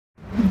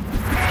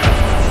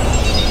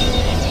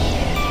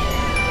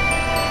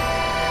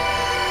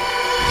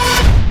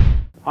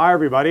Hi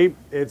everybody,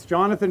 it's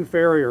Jonathan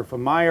Ferrier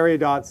from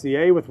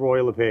myArea.ca with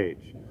Roy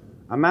LePage.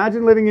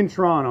 Imagine living in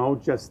Toronto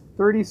just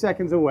 30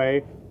 seconds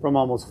away from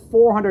almost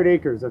 400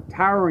 acres of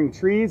towering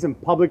trees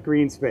and public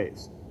green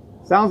space.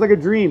 Sounds like a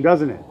dream,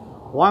 doesn't it?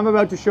 Well, I'm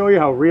about to show you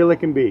how real it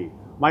can be.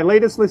 My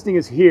latest listing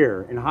is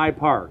here in High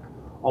Park,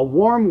 a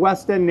warm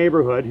West End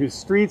neighborhood whose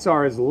streets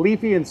are as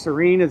leafy and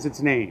serene as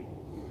its name.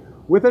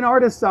 With an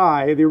artist's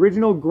eye, the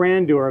original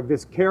grandeur of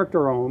this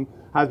character home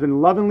has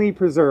been lovingly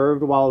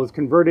preserved while it was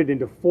converted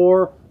into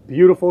 4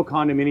 beautiful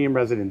condominium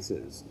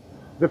residences.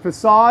 The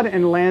facade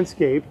and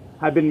landscape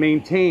have been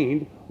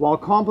maintained while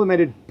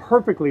complemented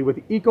perfectly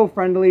with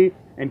eco-friendly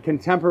and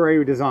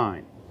contemporary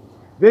design.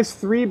 This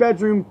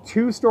 3-bedroom,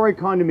 2-story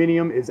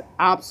condominium is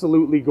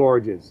absolutely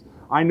gorgeous.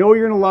 I know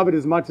you're gonna love it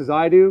as much as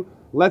I do.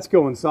 Let's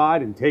go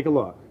inside and take a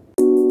look.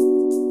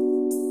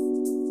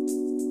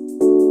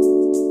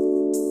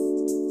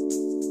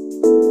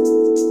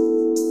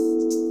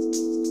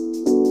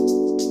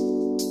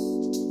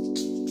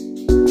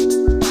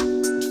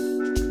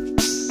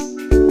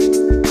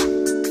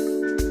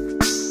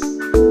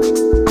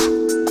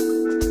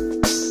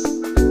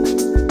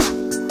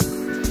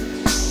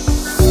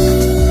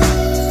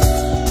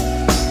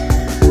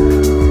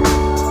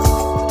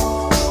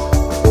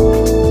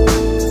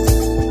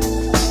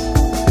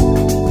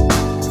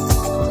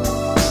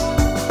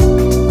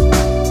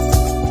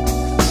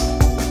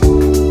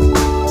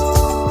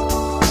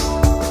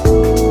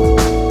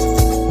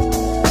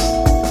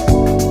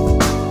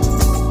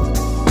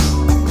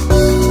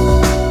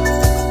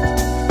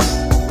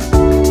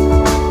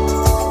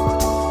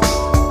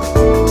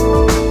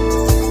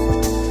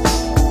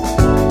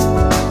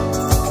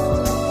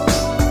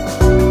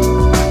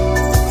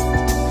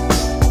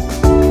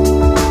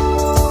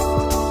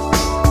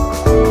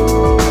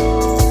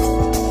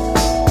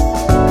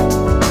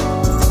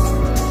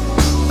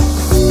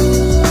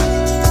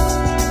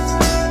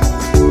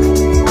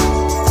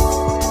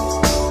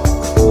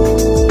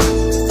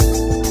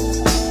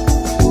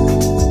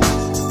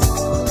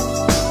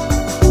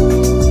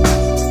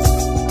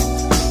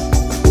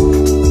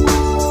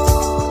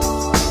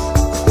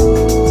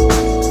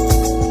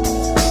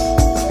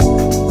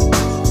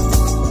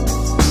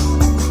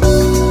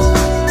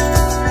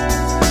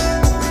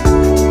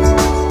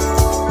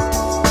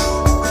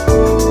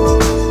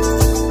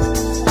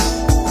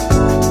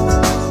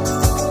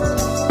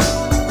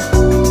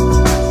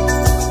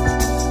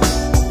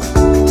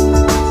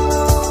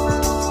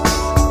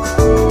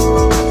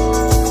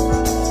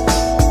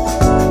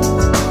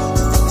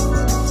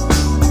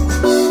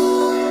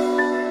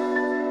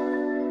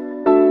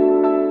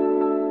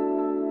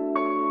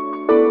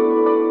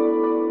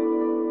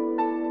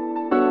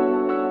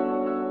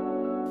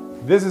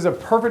 This is a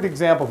perfect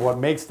example of what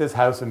makes this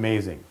house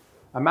amazing.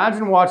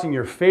 Imagine watching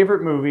your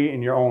favorite movie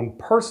in your own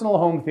personal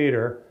home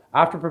theater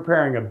after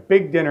preparing a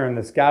big dinner in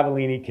the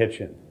Scavallini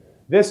kitchen.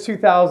 This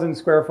 2,000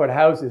 square foot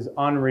house is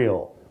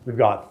unreal. We've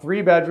got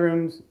 3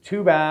 bedrooms,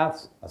 2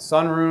 baths, a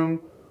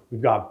sunroom,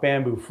 we've got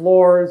bamboo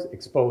floors,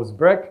 exposed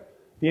brick.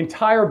 The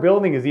entire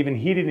building is even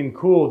heated and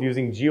cooled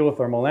using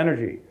geothermal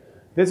energy.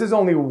 This is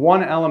only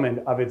one element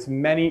of its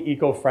many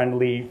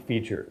eco-friendly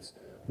features.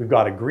 We've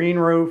got a green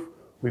roof,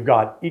 we've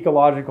got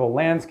ecological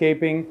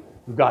landscaping,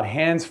 we've got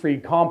hands-free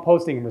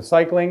composting and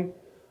recycling.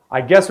 I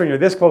guess when you're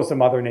this close to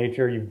Mother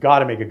Nature, you've got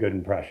to make a good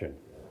impression.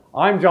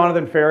 I'm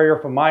Jonathan Ferrier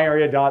from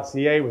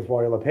myArea.ca with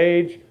Roy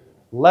LePage.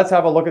 Let's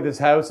have a look at this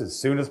house as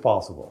soon as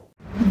possible.